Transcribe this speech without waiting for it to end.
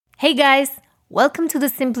Hey guys, welcome to the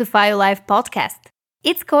Simplify Your Life podcast.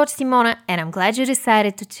 It's Coach Simona and I'm glad you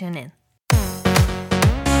decided to tune in.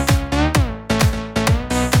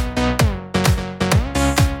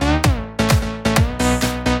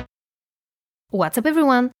 What's up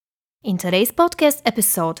everyone? In today's podcast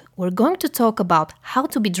episode, we're going to talk about how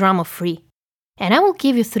to be drama-free. And I will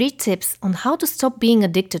give you 3 tips on how to stop being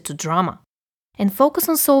addicted to drama and focus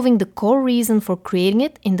on solving the core reason for creating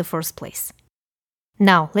it in the first place.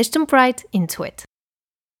 Now, let's jump right into it.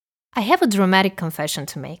 I have a dramatic confession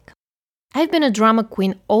to make. I've been a drama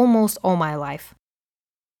queen almost all my life.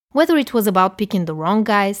 Whether it was about picking the wrong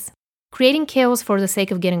guys, creating chaos for the sake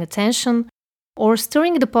of getting attention, or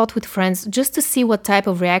stirring the pot with friends just to see what type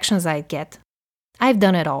of reactions I'd get, I've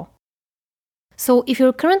done it all. So if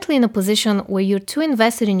you're currently in a position where you're too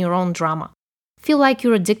invested in your own drama, feel like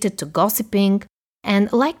you're addicted to gossiping,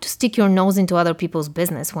 and like to stick your nose into other people's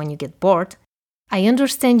business when you get bored, I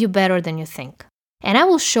understand you better than you think, and I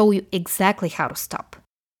will show you exactly how to stop.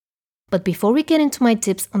 But before we get into my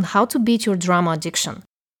tips on how to beat your drama addiction,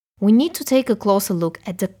 we need to take a closer look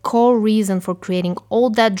at the core reason for creating all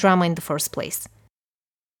that drama in the first place.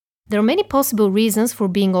 There are many possible reasons for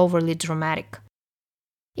being overly dramatic.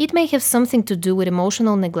 It may have something to do with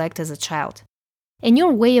emotional neglect as a child, and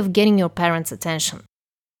your way of getting your parents' attention.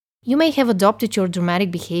 You may have adopted your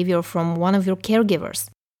dramatic behavior from one of your caregivers.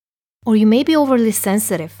 Or you may be overly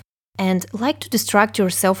sensitive and like to distract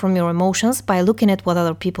yourself from your emotions by looking at what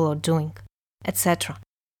other people are doing, etc.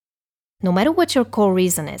 No matter what your core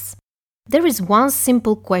reason is, there is one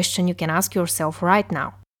simple question you can ask yourself right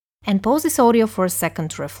now, and pause this audio for a second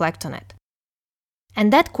to reflect on it.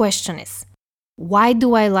 And that question is, why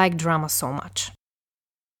do I like drama so much?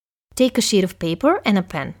 Take a sheet of paper and a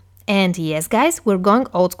pen. And yes, guys, we're going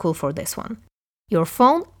old school for this one. Your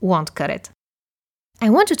phone won't cut it. I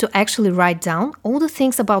want you to actually write down all the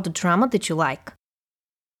things about the drama that you like.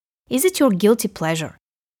 Is it your guilty pleasure?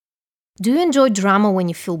 Do you enjoy drama when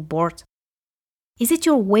you feel bored? Is it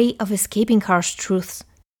your way of escaping harsh truths?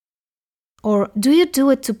 Or do you do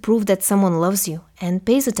it to prove that someone loves you and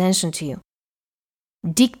pays attention to you?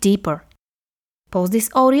 Dig deeper. Pause this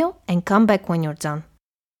audio and come back when you're done.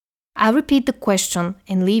 I'll repeat the question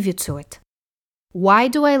and leave you to it. Why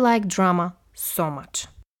do I like drama so much?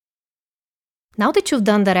 Now that you've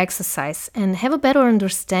done that exercise and have a better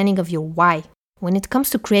understanding of your why when it comes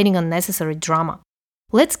to creating unnecessary drama,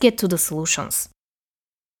 let's get to the solutions.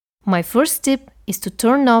 My first tip is to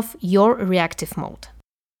turn off your reactive mode.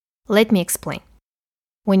 Let me explain.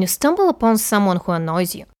 When you stumble upon someone who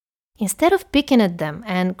annoys you, instead of picking at them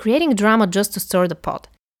and creating drama just to stir the pot,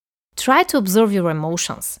 try to observe your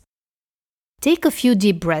emotions. Take a few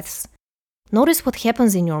deep breaths. Notice what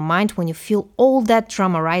happens in your mind when you feel all that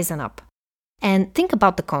drama rising up. And think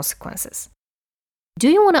about the consequences. Do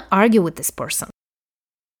you want to argue with this person?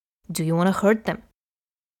 Do you want to hurt them?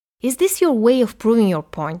 Is this your way of proving your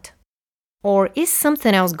point? Or is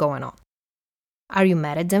something else going on? Are you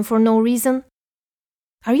mad at them for no reason?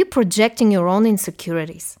 Are you projecting your own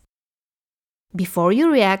insecurities? Before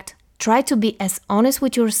you react, try to be as honest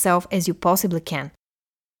with yourself as you possibly can.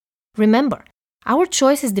 Remember, our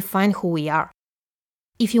choices define who we are.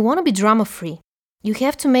 If you want to be drama-free, you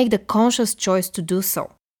have to make the conscious choice to do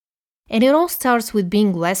so. And it all starts with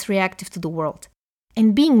being less reactive to the world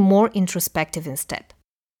and being more introspective instead.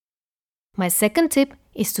 My second tip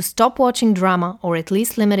is to stop watching drama or at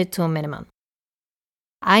least limit it to a minimum.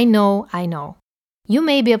 I know. You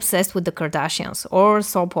may be obsessed with the Kardashians or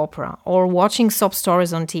soap opera or watching soap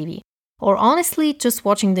stories on TV or honestly just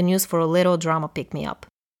watching the news for a little drama pick-me-up.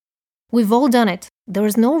 We've all done it. There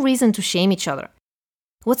is no reason to shame each other.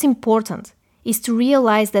 What's important is to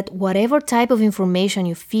realize that whatever type of information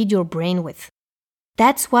you feed your brain with,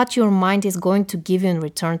 that's what your mind is going to give you in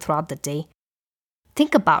return throughout the day.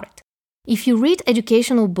 Think about it. If you read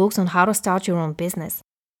educational books on how to start your own business,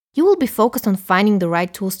 you will be focused on finding the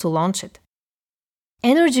right tools to launch it.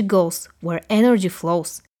 Energy goes where energy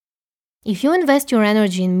flows. If you invest your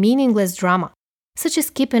energy in meaningless drama, such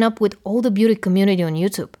as keeping up with all the beauty community on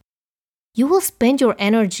YouTube, you will spend your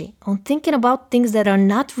energy on thinking about things that are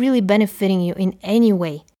not really benefiting you in any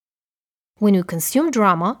way. When we consume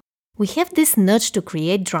drama, we have this nudge to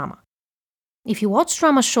create drama. If you watch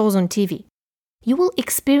drama shows on TV, you will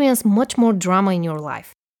experience much more drama in your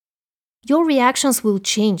life. Your reactions will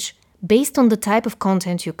change based on the type of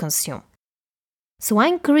content you consume. So I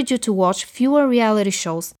encourage you to watch fewer reality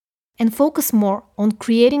shows and focus more on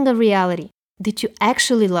creating a reality that you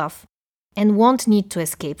actually love and won't need to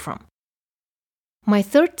escape from. My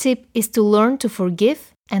third tip is to learn to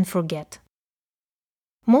forgive and forget.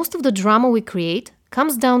 Most of the drama we create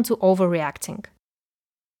comes down to overreacting.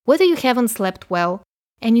 Whether you haven't slept well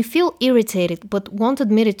and you feel irritated but won't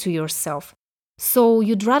admit it to yourself, so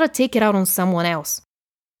you'd rather take it out on someone else.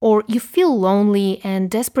 Or you feel lonely and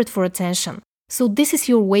desperate for attention, so this is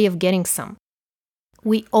your way of getting some.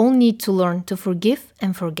 We all need to learn to forgive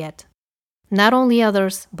and forget. Not only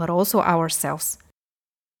others, but also ourselves.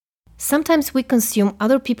 Sometimes we consume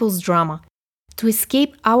other people's drama to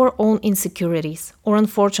escape our own insecurities or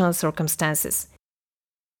unfortunate circumstances.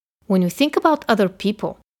 When we think about other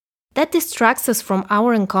people, that distracts us from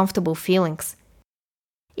our uncomfortable feelings.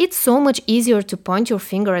 It's so much easier to point your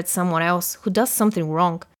finger at someone else who does something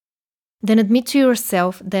wrong than admit to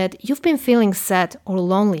yourself that you've been feeling sad or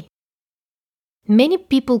lonely. Many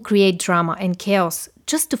people create drama and chaos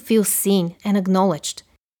just to feel seen and acknowledged.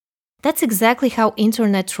 That's exactly how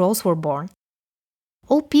internet trolls were born.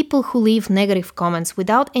 All people who leave negative comments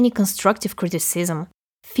without any constructive criticism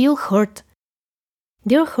feel hurt.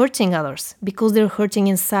 They're hurting others because they're hurting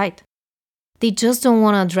inside. They just don't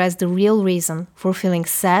want to address the real reason for feeling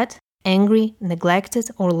sad, angry, neglected,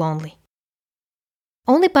 or lonely.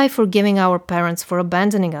 Only by forgiving our parents for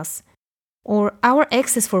abandoning us, or our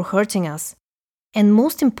exes for hurting us, and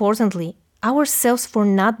most importantly, ourselves for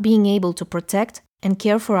not being able to protect and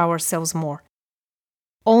care for ourselves more.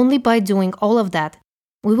 Only by doing all of that,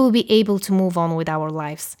 we will be able to move on with our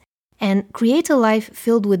lives and create a life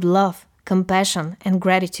filled with love, compassion, and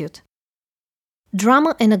gratitude.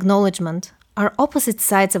 Drama and acknowledgement are opposite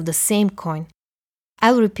sides of the same coin.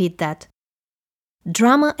 I'll repeat that.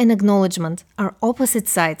 Drama and acknowledgement are opposite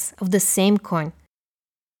sides of the same coin.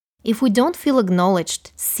 If we don't feel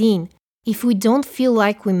acknowledged, seen, if we don't feel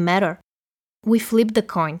like we matter, we flip the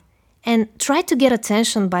coin and try to get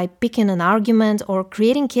attention by picking an argument or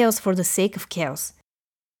creating chaos for the sake of chaos.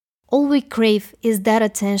 All we crave is that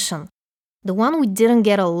attention, the one we didn't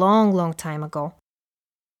get a long time ago.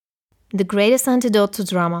 The greatest antidote to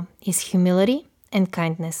drama is humility and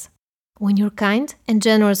kindness. When you're kind and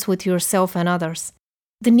generous with yourself and others,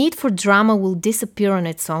 the need for drama will disappear on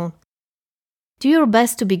its own. Do your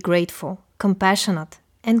best to be grateful, compassionate,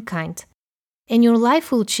 and kind, and your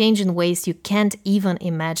life will change in ways you can't even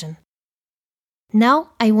imagine.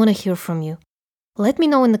 Now I want to hear from you. Let me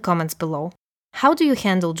know in the comments below. How do you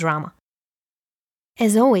handle drama?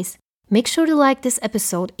 As always, make sure to like this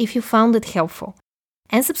episode if you found it helpful,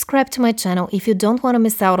 and subscribe to my channel if you don't want to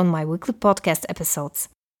miss out on my weekly podcast episodes.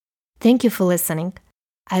 Thank you for listening.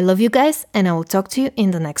 I love you guys, and I will talk to you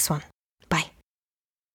in the next one.